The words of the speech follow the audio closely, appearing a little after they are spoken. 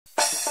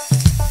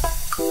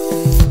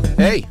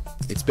Hey,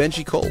 it's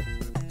Benji Cole,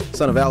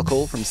 son of Al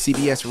Cole from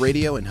CBS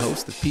Radio and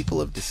host of People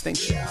of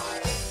Distinction,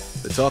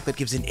 the talk that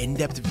gives an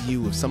in-depth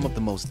view of some of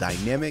the most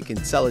dynamic,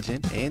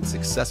 intelligent, and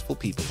successful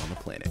people on the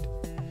planet.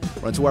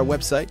 Run to our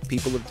website,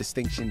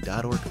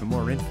 peopleofdistinction.org for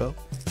more info,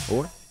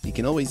 or you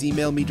can always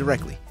email me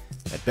directly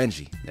at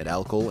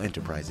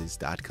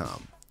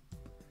benji@alcoleenterprises.com.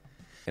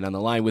 And on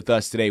the line with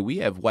us today, we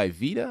have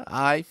Wyveda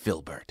I,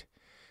 Philbert.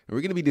 And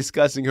we're going to be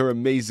discussing her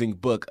amazing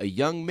book, A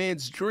Young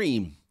Man's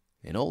Dream,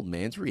 An Old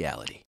Man's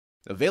Reality.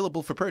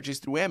 Available for purchase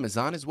through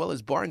Amazon as well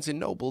as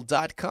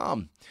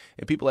barnesandnoble.com.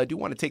 And people, I do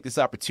want to take this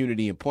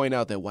opportunity and point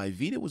out that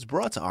Wyveda was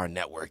brought to our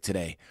network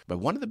today by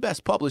one of the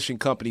best publishing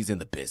companies in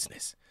the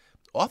business,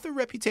 Author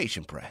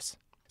Reputation Press.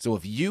 So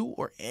if you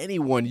or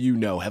anyone you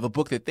know have a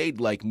book that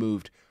they'd like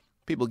moved,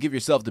 people, give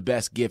yourself the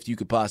best gift you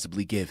could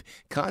possibly give.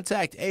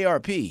 Contact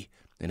ARP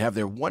and have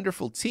their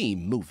wonderful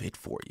team move it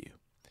for you.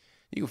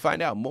 You can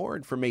find out more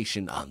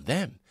information on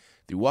them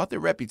through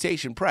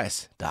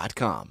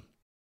authorreputationpress.com.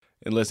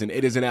 And listen,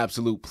 it is an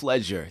absolute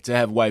pleasure to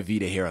have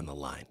Wyveda here on the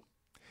line.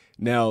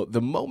 Now, the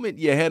moment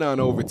you head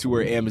on over to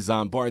her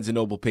Amazon, Barnes &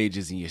 Noble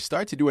pages and you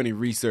start to do any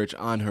research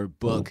on her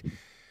book,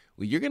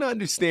 well, you're going to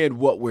understand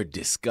what we're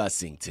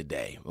discussing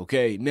today,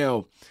 okay?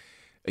 Now,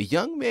 A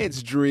Young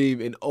Man's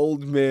Dream, An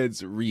Old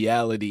Man's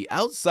Reality,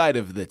 outside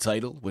of the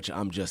title, which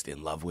I'm just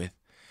in love with,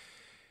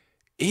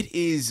 it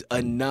is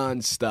a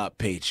non-stop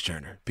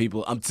page-turner.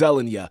 People, I'm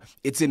telling you,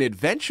 it's an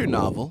adventure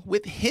novel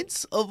with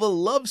hints of a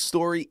love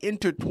story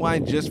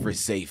intertwined just for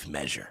safe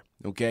measure,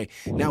 okay?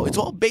 Now, it's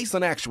all based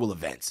on actual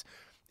events.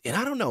 And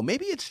I don't know,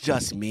 maybe it's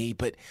just me,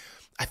 but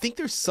I think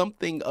there's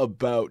something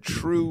about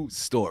true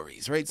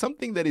stories, right?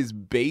 Something that is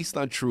based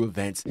on true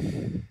events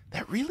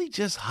that really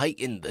just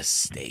heighten the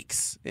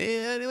stakes.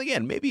 And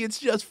again, maybe it's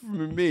just for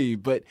me,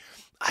 but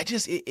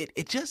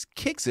it just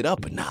kicks it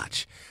up a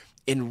notch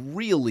and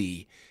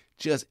really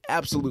just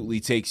absolutely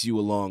takes you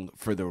along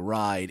for the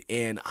ride,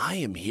 and I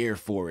am here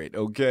for it,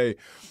 okay?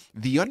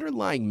 The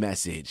underlying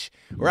message,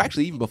 or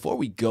actually even before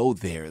we go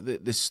there,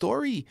 the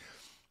story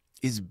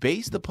is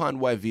based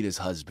upon Wyveda's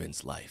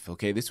husband's life,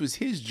 okay? This was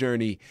his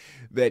journey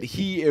that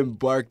he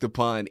embarked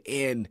upon,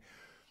 and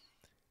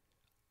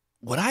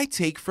what I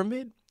take from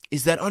it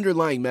is that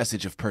underlying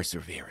message of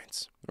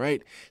perseverance,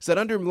 right? It's that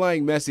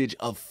underlying message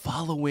of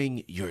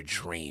following your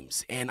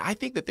dreams, and I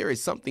think that there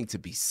is something to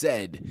be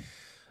said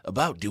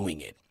about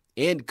doing it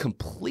and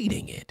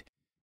completing it.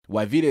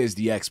 Wyveda is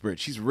the expert.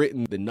 She's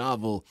written the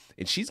novel,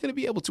 and she's going to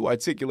be able to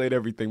articulate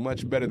everything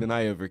much better than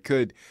I ever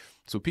could.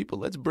 So people,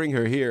 let's bring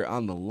her here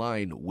on the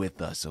line with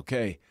us,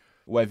 okay?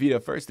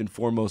 Wyveda, first and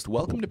foremost,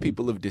 welcome to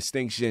People of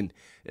Distinction,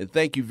 and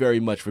thank you very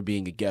much for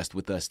being a guest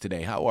with us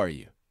today. How are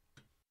you?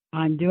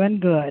 I'm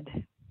doing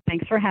good.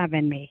 Thanks for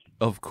having me.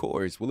 Of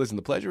course. Well, listen,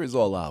 the pleasure is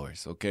all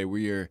ours, okay?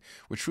 We're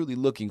truly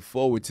looking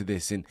forward to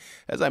this. And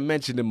as I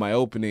mentioned in my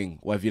opening,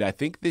 Wyveda, I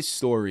think this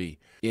story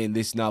in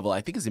this novel, I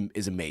think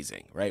is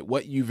amazing, right?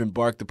 What you've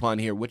embarked upon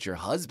here, what your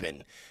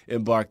husband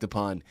embarked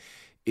upon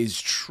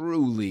is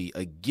truly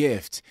a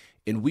gift.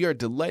 And we are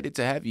delighted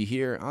to have you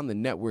here on the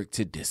network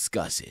to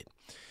discuss it.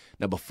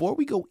 Now, before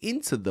we go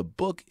into the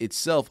book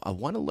itself, I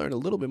want to learn a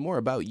little bit more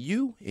about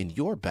you and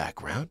your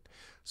background.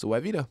 So,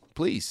 Wyveda,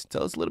 please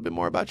tell us a little bit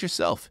more about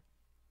yourself.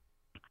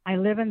 I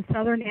live in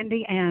southern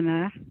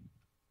Indiana,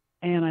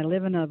 and I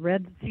live in a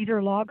red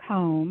cedar log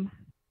home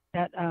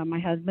that my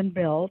husband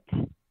built.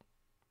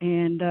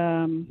 And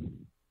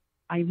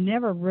I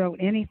never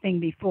wrote anything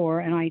before,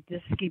 and I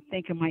just keep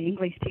thinking my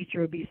English teacher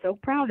would be so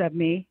proud of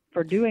me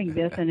for doing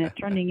this, and it's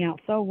turning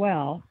out so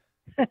well.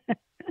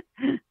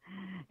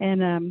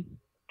 And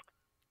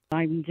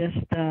I'm just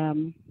a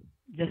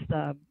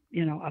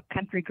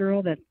country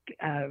girl that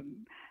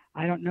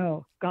I don't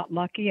know, got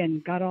lucky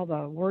and got all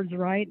the words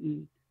right,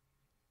 and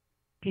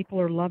people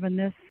are loving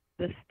this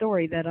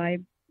story that I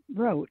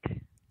wrote.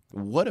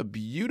 What a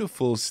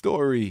beautiful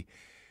story.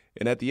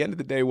 And at the end of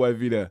the day,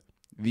 Wyveda,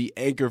 the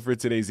anchor for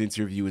today's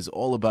interview is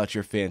all about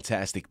your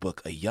fantastic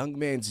book, A Young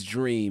Man's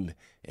Dream,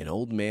 An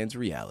Old Man's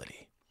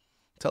Reality.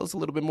 Tell us a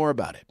little bit more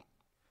about it.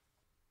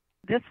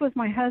 This was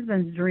my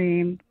husband's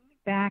dream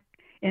back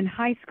in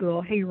high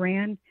school. He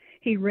read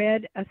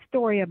a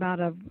story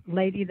about a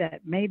lady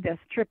that made this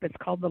trip. It's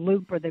called the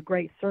Loop or the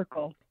Great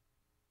Circle,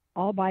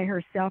 all by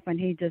herself, and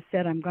he just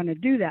said, I'm going to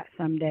do that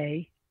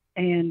someday.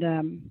 And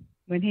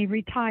when he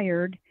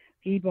retired,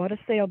 he bought a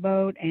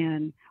sailboat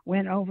and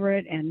went over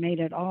it and made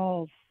it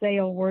all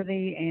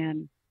sail-worthy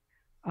and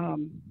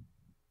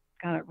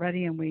got it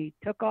ready, and we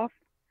took off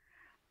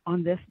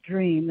on this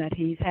dream that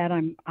he's had.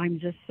 I'm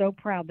just so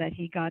proud that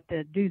he got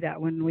to do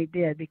that when we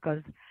did,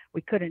 because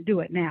we couldn't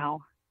do it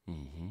now.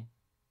 Mm-hmm.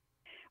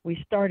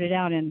 We started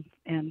out in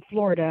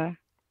Florida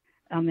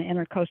on the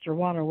Intercoastal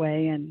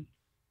Waterway, and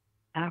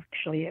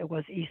actually it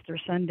was Easter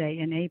Sunday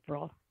in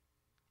April.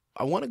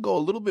 I want to go a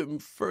little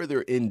bit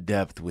further in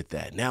depth with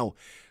that. Now,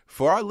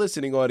 for our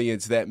listening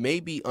audience that may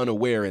be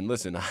unaware, and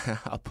listen,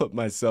 I'll put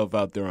myself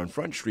out there on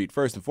Front Street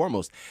first and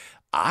foremost,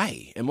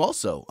 I am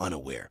also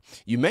unaware.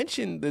 You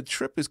mentioned the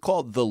trip is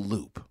called The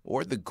Loop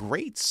or the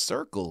Great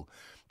Circle.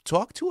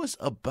 talk to us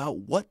about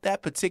what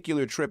that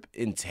particular trip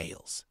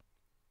entails.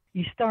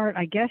 You start,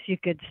 I guess you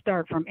could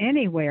start from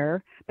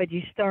anywhere, but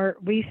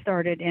we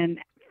started in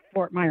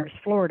Fort Myers,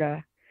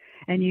 Florida,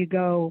 and you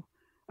go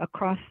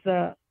across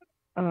the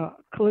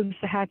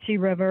Caloosahatchee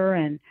River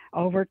and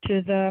over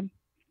to the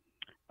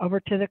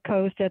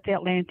coast at the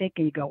Atlantic,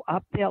 and you go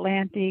up the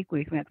Atlantic.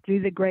 We went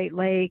through the Great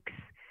Lakes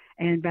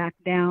and back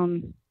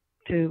down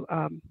to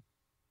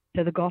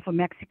the Gulf of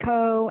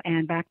Mexico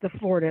and back to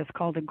Florida. It's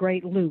called the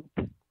Great Loop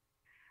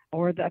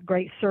or the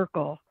Great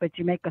Circle, but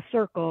you make a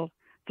circle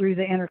through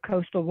the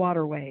intercoastal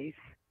waterways.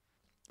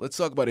 Let's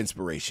talk about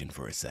inspiration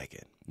for a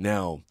second.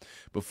 Now,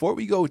 before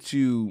we go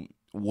to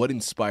what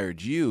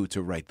inspired you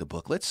to write the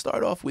book, let's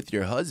start off with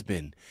your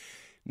husband.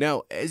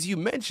 Now, as you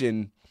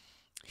mentioned,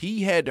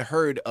 he had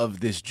heard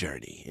of this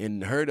journey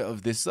and heard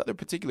of this other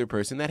particular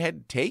person that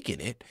had taken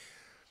it,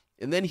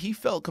 and then he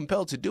felt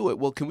compelled to do it.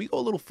 Well, can we go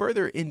a little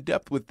further in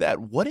depth with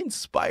that? What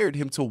inspired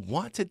him to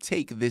want to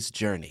take this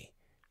journey?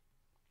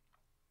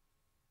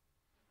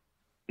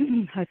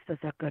 That's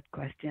just a good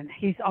question.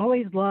 He's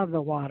always loved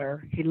the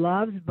water. He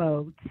loves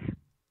boats.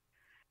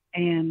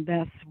 And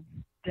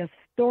the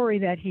story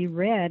that he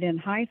read in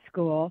high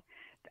school,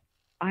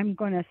 I'm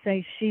going to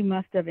say she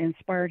must have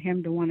inspired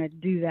him to want to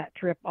do that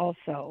trip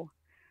also.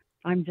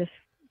 I'm just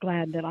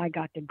glad that I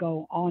got to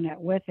go on it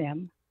with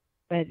him.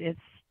 But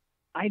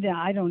I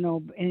don't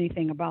know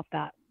anything about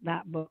that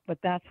book, but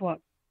that's what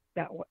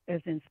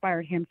has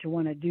inspired him to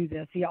want to do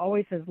this. He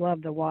always has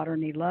loved the water,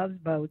 and he loves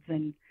boats,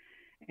 and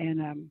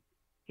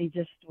he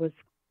just was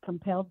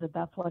compelled that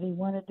that's what he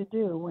wanted to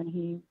do when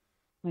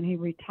he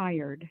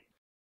retired.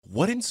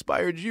 What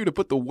inspired you to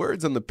put the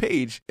words on the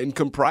page and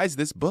comprise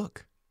this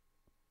book?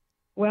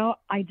 Well,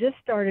 I just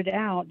started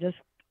out just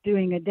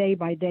doing a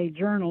day-by-day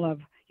journal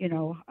of,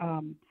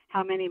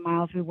 how many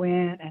miles we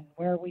went and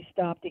where we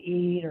stopped to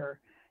eat, or,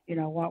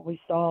 what we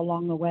saw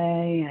along the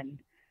way, and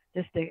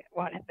just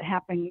what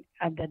happened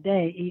of the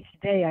day. Each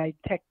day I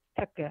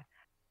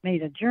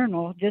made a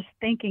journal, just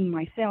thinking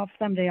myself,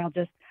 someday I'll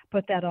just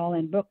put that all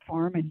in book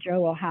form, and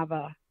Joe will have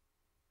a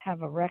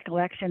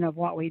recollection of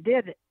what we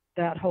did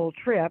that whole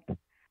trip,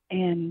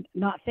 and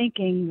not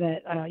thinking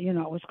that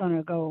it was going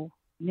to go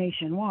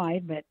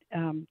nationwide, but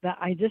that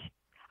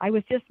I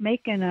was just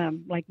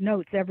making like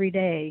notes every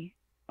day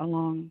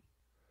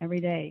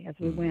as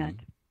we went,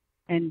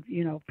 and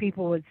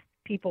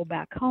people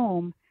back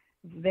home,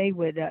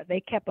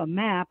 they kept a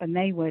map, and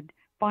they would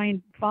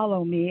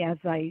follow me as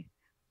I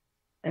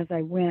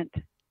went.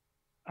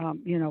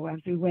 As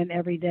we went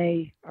every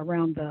day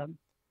around the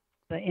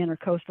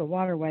intercoastal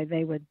waterway,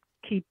 they would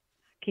keep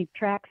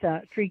track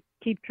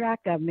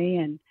of me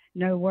and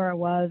know where I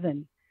was.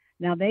 And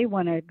now they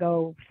want to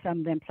go some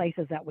of them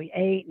places that we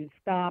ate and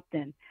stopped,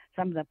 and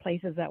some of the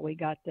places that we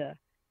got to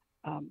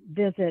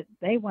visit.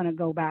 They want to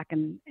go back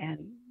and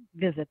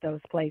visit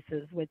those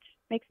places, which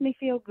makes me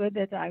feel good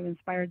that I've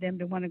inspired them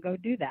to want to go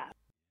do that.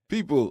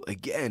 People,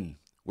 again,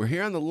 we're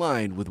here on the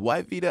line with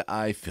Wyveda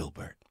I.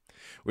 Philbert.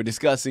 We're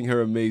discussing her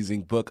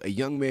amazing book, A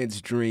Young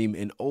Man's Dream,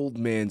 An Old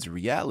Man's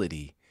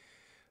Reality,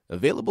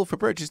 available for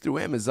purchase through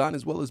Amazon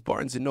as well as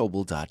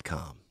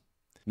barnesandnoble.com.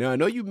 Now, I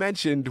know you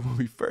mentioned when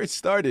we first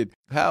started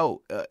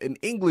how an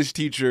English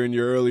teacher in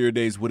your earlier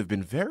days would have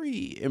been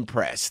very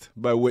impressed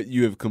by what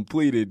you have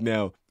completed.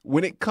 Now,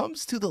 when it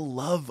comes to the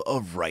love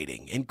of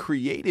writing and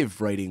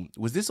creative writing,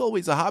 was this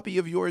always a hobby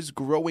of yours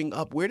growing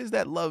up? Where does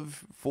that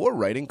love for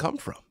writing come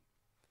from?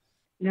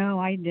 No,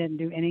 I didn't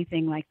do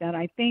anything like that.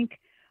 I think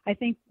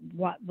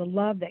what the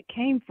love that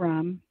came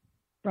from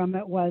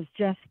it was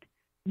just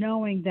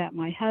knowing that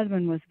my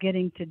husband was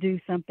getting to do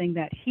something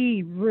that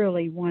he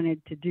really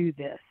wanted to do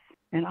this.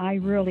 And I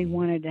really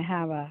wanted to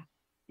have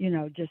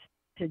just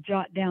to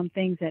jot down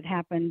things that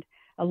happened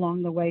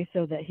along the way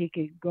so that he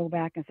could go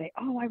back and say,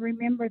 oh, I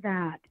remember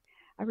that.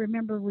 I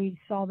remember we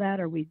saw that,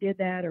 or we did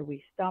that, or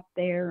we stopped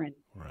there. And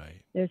right.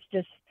 There's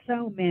just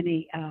so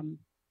many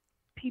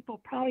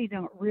people probably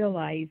don't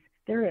realize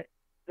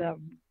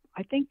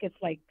I think it's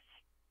like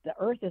the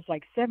earth is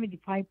like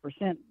 75%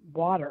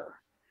 water.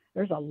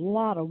 There's a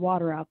lot of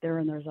water out there,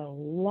 and there's a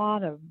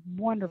lot of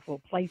wonderful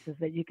places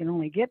that you can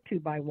only get to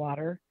by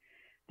water.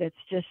 That's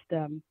just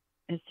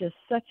it's just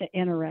such an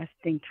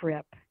interesting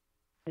trip.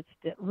 It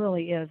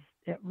really is.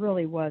 It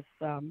really was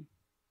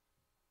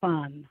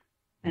fun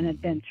and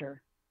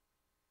adventure.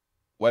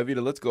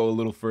 Wyveda, let's go a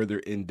little further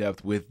in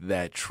depth with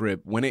that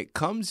trip. When it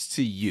comes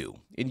to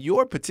you, in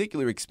your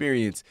particular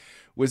experience,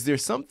 was there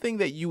something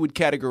that you would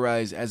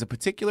categorize as a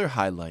particular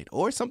highlight,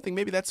 or something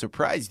maybe that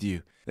surprised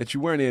you that you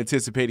weren't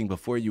anticipating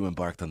before you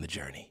embarked on the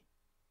journey?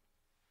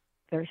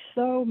 There's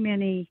so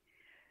many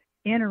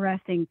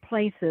interesting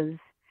places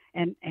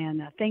and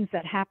things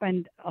that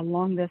happened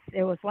along this.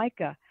 It was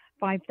like a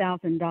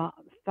 5,000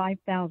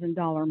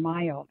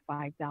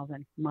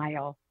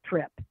 mile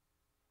trip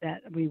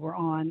that we were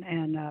on,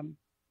 and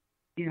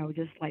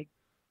just like,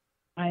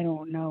 I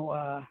don't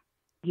know,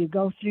 you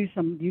go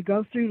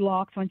through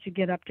locks. Once you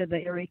get up to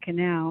the Erie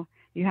Canal,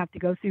 you have to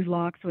go through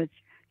locks, which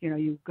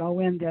you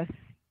go in this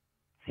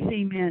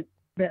cement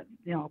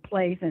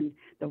place, and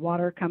the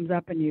water comes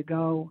up and you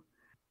go.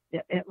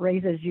 It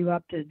raises you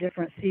up to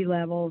different sea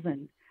levels,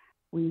 and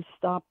we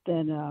stopped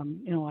in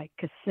like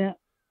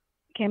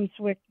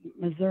Kemswick,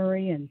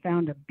 Missouri, and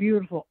found a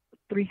beautiful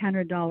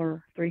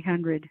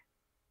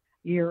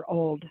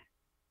 $300-year-old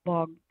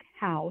log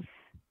house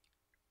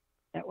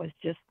that was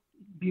just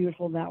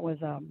beautiful. That was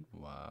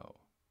wow.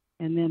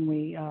 And then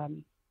we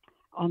on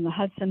the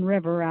Hudson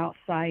River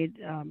outside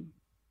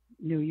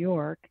New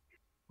York,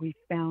 we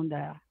found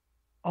a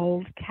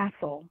old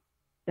castle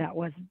that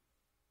was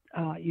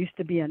used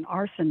to be an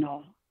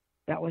arsenal.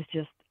 That was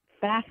just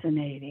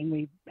fascinating.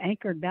 We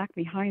anchored back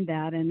behind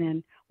that, and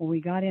then when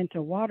we got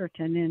into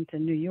Watertown, into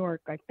New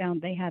York, I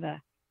found they had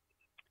a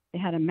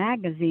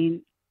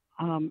magazine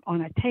on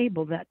a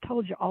table that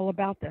told you all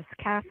about this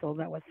castle.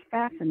 That was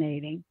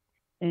fascinating.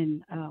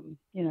 And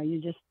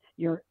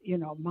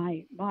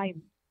my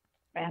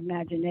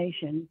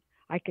imagination,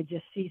 I could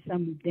just see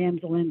some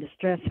damsel in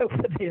distress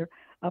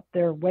up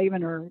there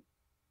waving her,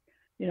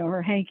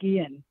 her hanky,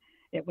 and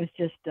it was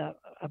just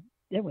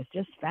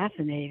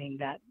fascinating,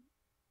 that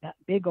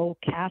big old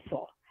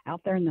castle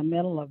out there in the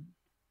middle of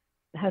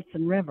the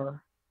Hudson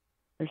River.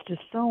 There's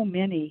just so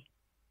many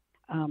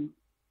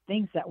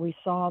things that we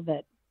saw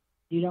that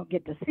you don't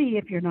get to see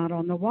if you're not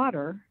on the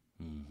water.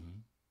 Mm-hmm.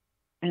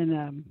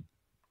 And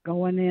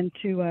going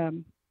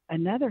into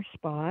another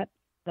spot,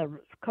 the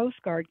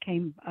Coast Guard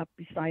came up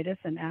beside us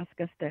and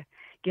asked us to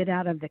get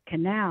out of the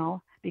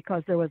canal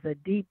because there was a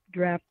deep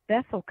draft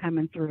vessel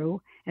coming through,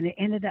 and it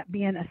ended up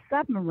being a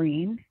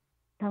submarine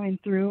coming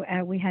through,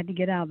 and we had to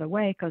get out of the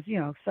way because,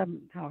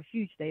 how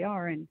huge they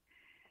are. And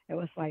it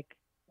was like,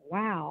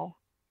 wow,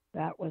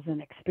 that was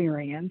an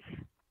experience.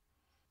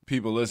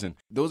 People, listen,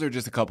 those are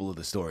just a couple of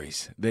the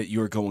stories that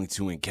you're going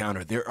to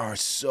encounter. There are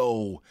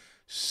so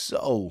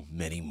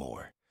many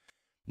more.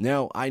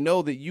 Now, I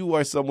know that you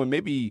are someone,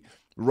 maybe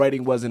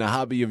writing wasn't a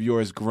hobby of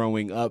yours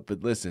growing up,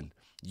 but listen,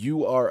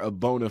 you are a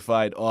bona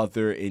fide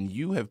author and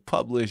you have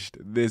published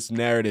this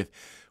narrative,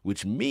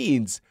 which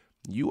means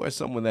you are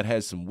someone that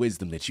has some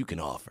wisdom that you can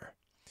offer.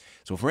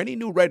 So for any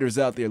new writers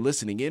out there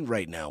listening in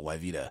right now,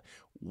 Wyveda,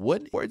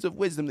 what words of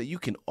wisdom that you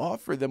can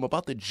offer them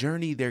about the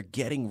journey they're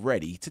getting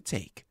ready to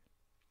take?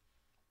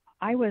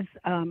 I was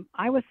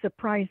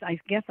surprised. I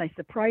guess I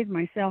surprised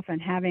myself in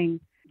having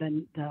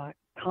the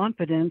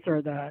confidence,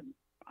 or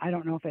I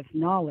don't know if it's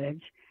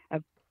knowledge,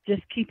 of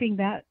just keeping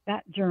that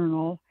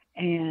journal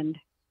and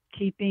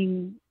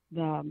keeping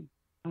the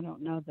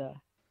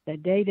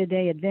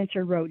day-to-day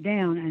adventure wrote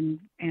down,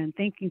 and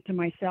thinking to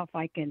myself,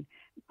 I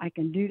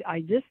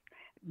just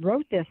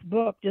wrote this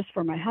book just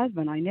for my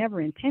husband. I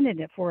never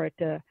intended it for it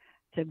to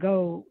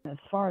go as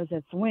far as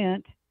it's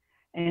went.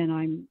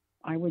 And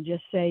I would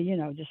just say,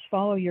 just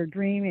follow your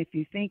dream. If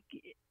you think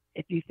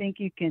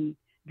you can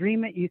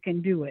dream it, you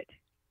can do it.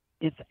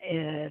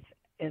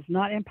 It's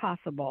not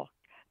impossible.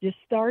 Just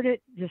start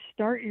it. Just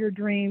start your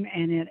dream,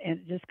 and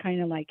it just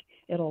kind of like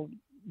it'll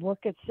work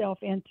itself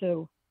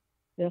into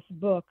this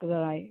book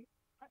that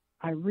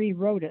I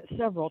rewrote it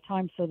several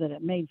times so that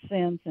it made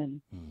sense,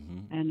 and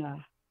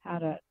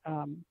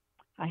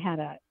I had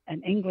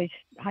an English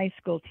high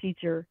school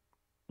teacher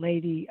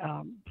lady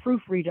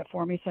proofread it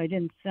for me so I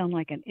didn't sound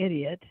like an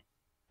idiot.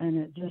 And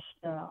it just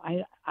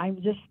I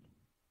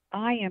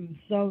am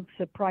so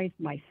surprised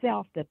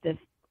myself that this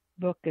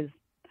book has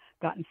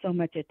gotten so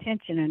much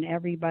attention, and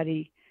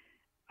everybody.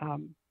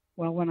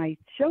 When I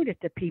showed it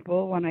to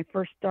people, when I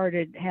first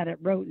had it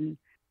wrote and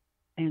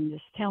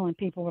just telling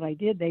people what I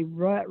did, they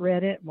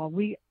read it. Well,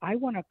 I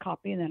want a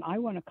copy, and then I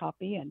want a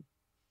copy, and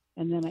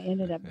then I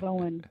ended up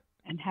going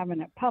and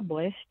having it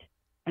published.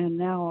 And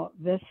now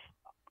this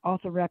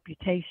Author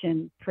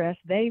Reputation Press,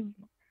 they've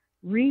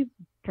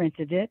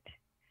reprinted it,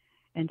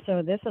 and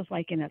so this is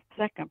like in a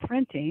second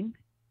printing,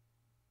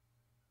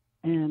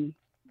 and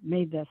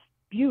made this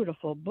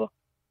beautiful book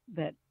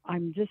that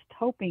I'm just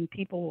hoping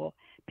people will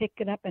pick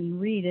it up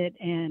and read it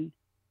and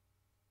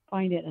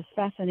find it as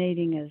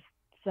fascinating as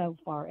so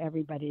far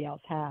everybody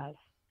else has.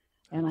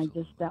 And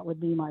that would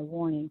be my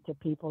warning to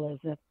people, is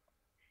that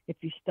if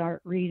you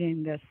start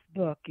reading this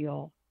book,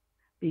 you'll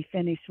be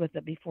finished with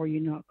it before you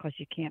know it, because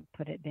you can't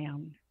put it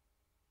down.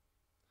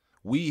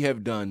 We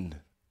have done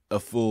a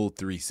full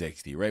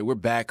 360, right? We're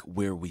back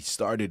where we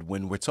started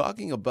when we're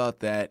talking about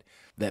that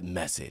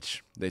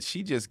message that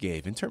she just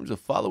gave in terms of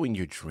following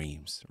your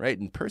dreams, right?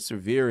 And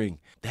persevering.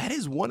 That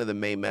is one of the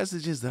main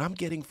messages that I'm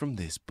getting from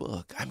this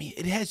book. I mean,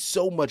 it has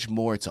so much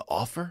more to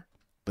offer,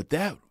 but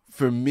that,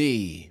 for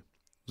me,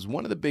 was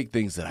one of the big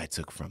things that I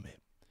took from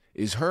it,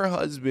 is her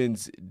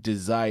husband's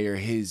desire,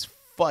 his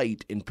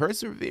fight and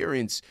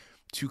perseverance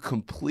to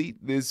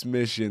complete this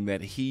mission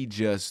that he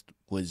just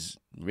was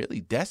really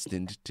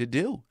destined to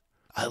do.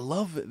 I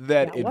love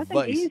that advice.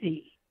 Wasn't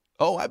easy.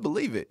 Oh, I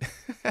believe it.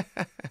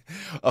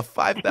 A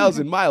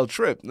 5,000-mile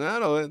trip.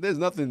 No, there's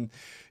nothing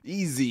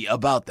easy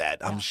about that,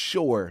 I'm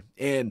sure.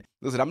 And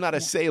listen, I'm not a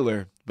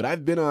sailor, but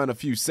I've been on a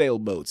few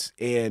sailboats.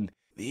 And,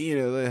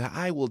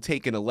 I will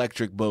take an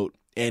electric boat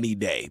any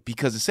day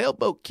because a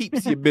sailboat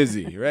keeps you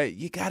busy, right?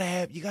 You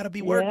gotta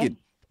be working.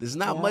 There's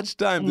not Yeah. much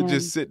time to And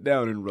just sit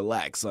down and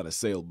relax on a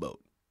sailboat.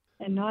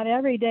 and not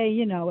every day,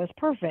 is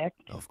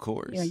perfect. Of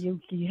course. You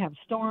have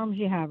storms,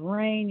 you have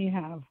rain, you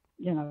have,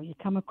 you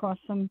come across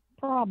some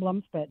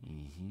problems, but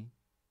Hmm.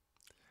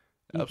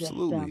 you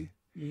Absolutely.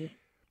 you just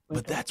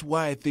But that's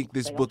why I think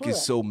this sail book through is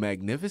it. so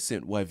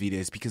magnificent, Wyveda,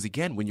 is because,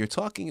 again, when you're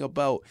talking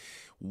about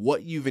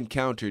what you've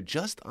encountered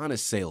just on a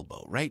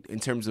sailboat, right? In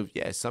terms of,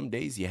 some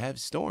days you have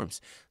storms.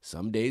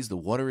 Some days the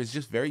water is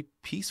just very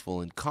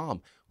peaceful and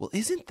calm. Well,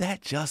 isn't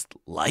that just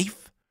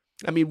life?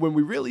 I mean, when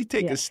we really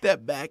take a Yes.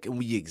 step back and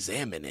we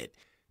examine it,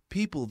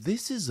 people,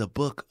 this is a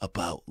book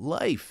about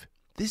life.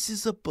 This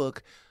is a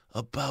book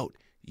about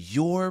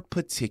your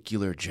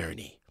particular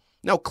journey.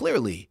 Now,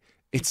 clearly,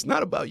 it's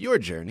not about your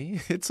journey.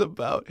 It's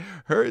about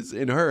hers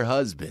and her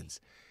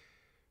husband's.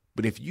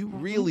 But if you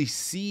really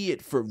see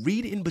it,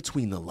 read in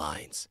between the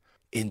lines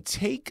and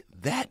take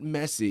that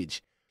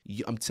message,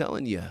 I'm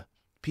telling you,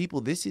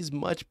 people, this is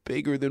much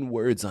bigger than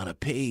words on a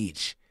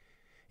page.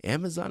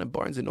 Amazon and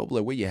Barnes & Noble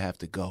are where you have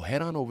to go.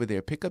 Head on over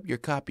there. Pick up your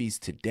copies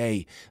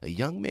today. A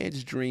Young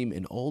Man's Dream,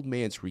 An Old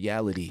Man's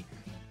Reality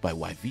by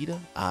Wyveda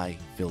I.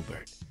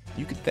 Philbert.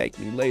 You can thank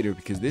me later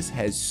because this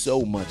has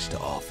so much to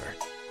offer.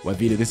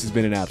 Wyveda, this has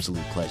been an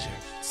absolute pleasure.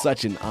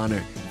 Such an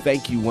honor.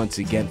 Thank you once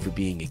again for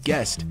being a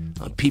guest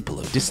on People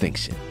of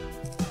Distinction.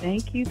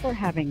 Thank you for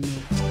having me.